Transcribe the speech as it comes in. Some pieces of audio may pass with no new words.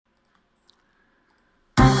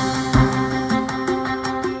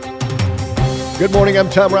Good morning, I'm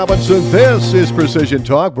Tom Robinson. This is Precision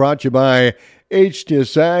Talk, brought to you by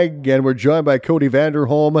HTS Ag, and we're joined by Cody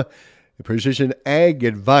Vanderholm, the Precision Ag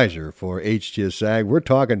Advisor for HTS Ag. We're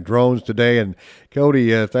talking drones today, and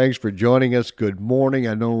Cody, thanks for joining us. Good morning.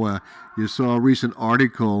 I know you saw a recent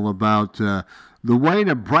article about the way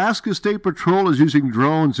Nebraska State Patrol is using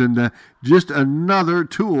drones, and just another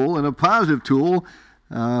tool, and a positive tool,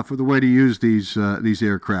 for the way to use these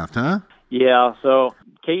aircraft, huh? Yeah, so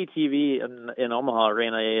KETV in Omaha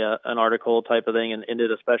ran an article type of thing and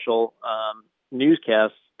did a special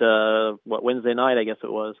newscast, Wednesday night, I guess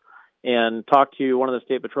it was, and talked to one of the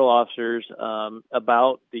State Patrol officers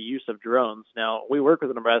about the use of drones. Now, we work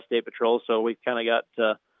with the Nebraska State Patrol, so we kind of got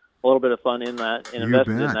a little bit of fun in that and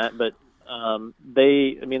invested in that. But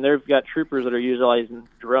they've got troopers that are utilizing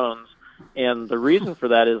drones, and the reason for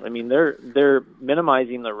that is, they're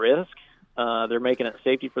minimizing the risk. They're making it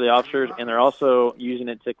safety for the officers, and they're also using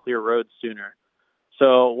it to clear roads sooner.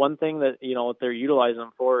 So one thing that, what they're utilizing them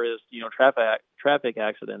for is, traffic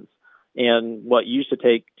accidents. And what used to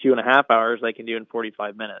take 2.5 hours, they can do in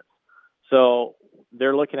 45 minutes. So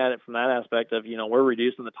they're looking at it from that aspect of, we're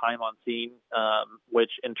reducing the time on scene,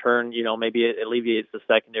 which in turn, maybe it alleviates the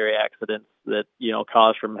secondary accidents that,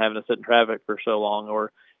 cause from having to sit in traffic for so long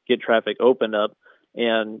or get traffic opened up.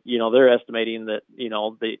 And, they're estimating that,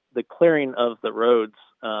 the clearing of the roads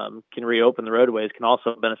can reopen the roadways, can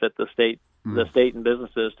also benefit the state and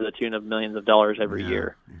businesses to the tune of millions of dollars every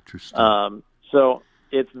year. Interesting. So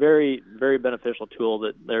it's very, very beneficial tool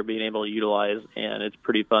that they're being able to utilize, and it's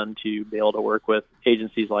pretty fun to be able to work with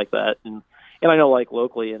agencies like that. And I know, like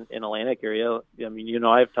locally in Atlantic area,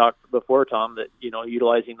 I've talked before, Tom, that,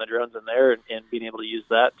 utilizing the drones in there and being able to use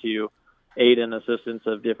that to aid in assistance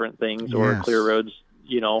of different things or clear roads.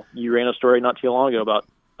 You ran a story not too long ago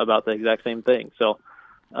about the exact same thing. So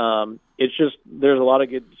it's just, there's a lot of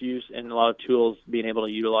good use and a lot of tools being able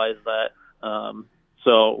to utilize that.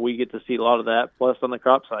 So we get to see a lot of that. Plus on the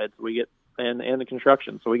crop side, we get and the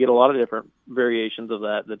construction. So we get a lot of different variations of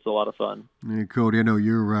that. That's a lot of fun. Hey, Cody, I know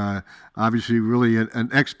you're obviously really an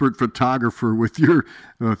expert photographer with your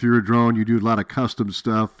drone. You do a lot of custom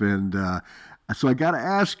stuff, and so I got to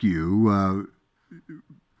ask you,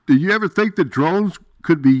 do you ever think that drones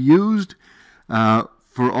could be used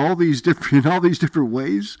for all these different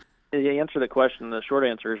ways? To answer the question, the short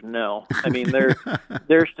answer is no.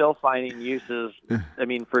 They're still finding uses.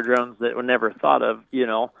 For drones that were never thought of.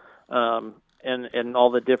 And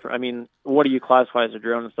all the different. What do you classify as a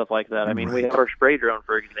drone and stuff like that? Right. We have our spray drone,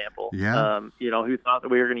 for example. Yeah. Who thought that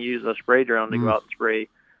we were going to use a spray drone to go out and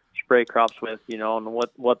spray crops with, and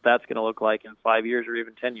what that's going to look like in 5 years or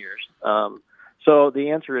even 10 years. So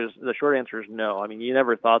the short answer is no. You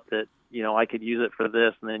never thought that, I could use it for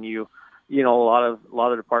this, and then a lot of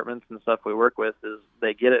departments and stuff we work with is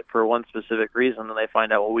they get it for one specific reason, and they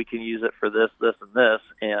find out, well, we can use it for this, this, and this,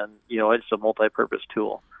 and, it's a multi-purpose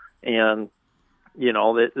tool. And,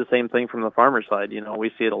 the same thing from the farmer side,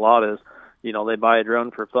 we see it a lot is, they buy a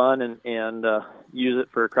drone for fun and use it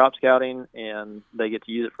for crop scouting, and they get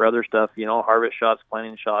to use it for other stuff, harvest shots,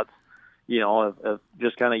 planting shots, of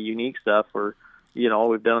just kind of unique stuff. Or,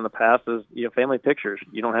 we've done in the past is, family pictures.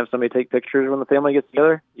 You don't have somebody take pictures when the family gets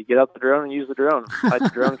together. You get out the drone and use the drone. Hide the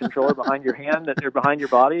drone controller behind your hand or behind your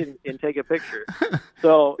body and take a picture.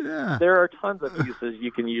 So there are tons of uses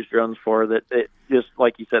you can use drones for that. It just,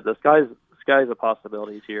 like you said, the sky's of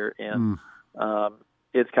possibilities here. And,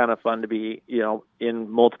 it's kind of fun to be,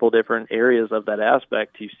 in multiple different areas of that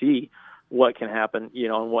aspect to see what can happen,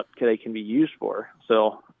 and what they can be used for.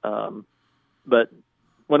 So, but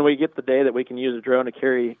when we get the day that we can use a drone to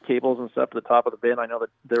carry cables and stuff to the top of the bin, I know that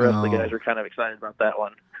the rest of the guys are kind of excited about that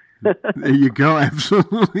one. There you go.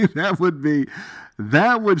 Absolutely. That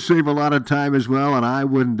would save a lot of time as well, and I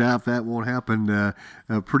wouldn't doubt that won't happen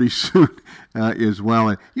pretty soon as well.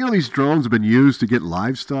 And, these drones have been used to get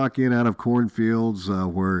livestock in out of cornfields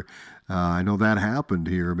where I know that happened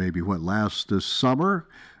here maybe, early last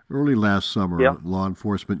summer. Yep. Law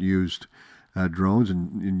enforcement used drones,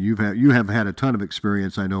 and you have had a ton of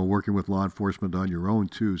experience, I know, working with law enforcement on your own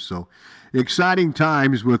too. So exciting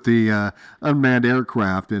times with the unmanned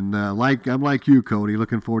aircraft, and I'm like you, Cody,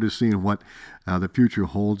 looking forward to seeing what the future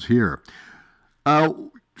holds here.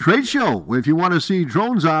 Trade show, if you want to see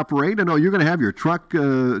drones operate, I know you're going to have your truck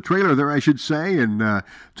trailer there, I should say, and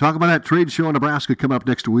talk about that trade show in Nebraska coming up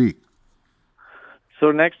next week.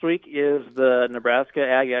 So next week is the Nebraska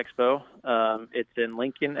Ag Expo. It's in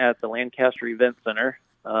Lincoln at the Lancaster Event Center.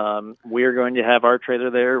 We're going to have our trailer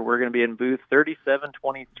there. We're going to be in booth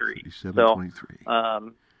 3723.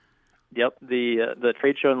 3723. Yep, the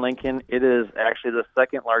trade show in Lincoln, it is actually the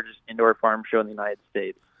second largest indoor farm show in the United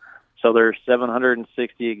States. So there's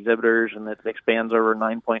 760 exhibitors, and it expands over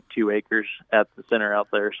 9.2 acres at the center out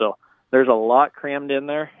there. So there's a lot crammed in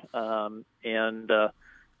there, and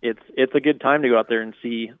it's a good time to go out there and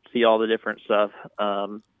see all the different stuff.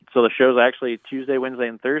 So the show's actually Tuesday, Wednesday,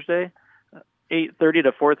 and Thursday, 8:30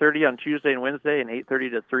 to 4:30 on Tuesday and Wednesday, and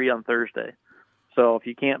 8:30 to 3 on Thursday. So if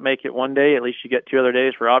you can't make it one day, at least you get 2 other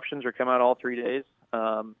days for options, or come out all 3 days.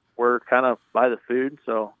 We're kind of by the food,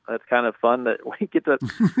 so that's kind of fun that we get the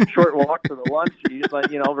short walk to the lunch,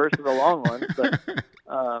 versus the long ones.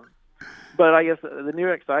 But I guess the new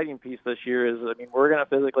exciting piece this year is, we're going to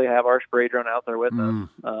physically have our spray drone out there with us.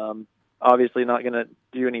 Obviously not going to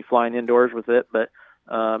do any flying indoors with it, but,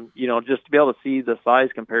 just to be able to see the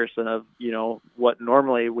size comparison of, what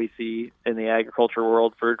normally we see in the agriculture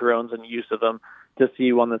world for drones and use of them, to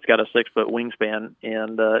see one that's got a 6-foot wingspan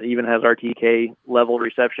and even has RTK level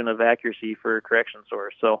reception of accuracy for a correction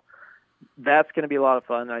source. So that's going to be a lot of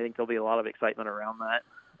fun. I think there'll be a lot of excitement around that.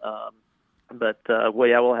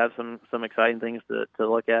 We'll have some exciting things to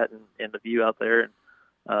look at and to view out there.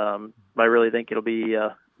 I really think it'll be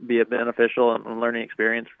a beneficial and learning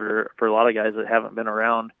experience for a lot of guys that haven't been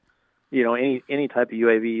around, any type of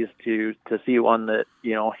UAVs to see one that,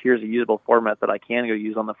 here's a usable format that I can go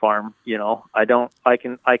use on the farm. I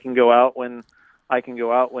can go out when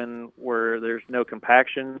where there's no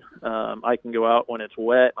compaction. I can go out when it's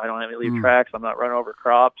wet. I don't have any leaf tracks. I'm not running over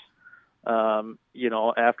crops.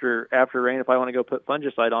 After rain, if I want to go put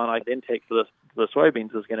fungicide on, the intake for the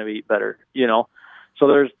soybeans is going to be better, So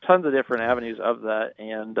there's tons of different avenues of that,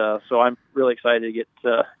 and so I'm really excited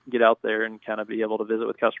to get out there and kind of be able to visit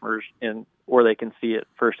with customers and where they can see it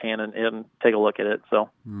firsthand and take a look at it. So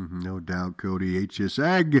no doubt, Cody. HTS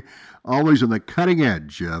Ag, always on the cutting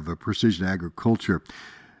edge of precision agriculture.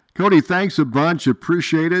 Cody, thanks a bunch.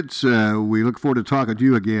 Appreciate it. We look forward to talking to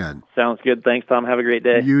you again. Sounds good. Thanks, Tom. Have a great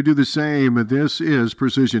day. You do the same. This is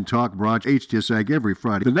Precision Talk, brought to HTS Ag every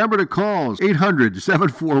Friday. The number to call is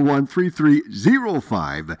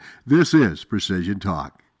 800-741-3305. This is Precision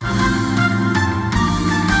Talk.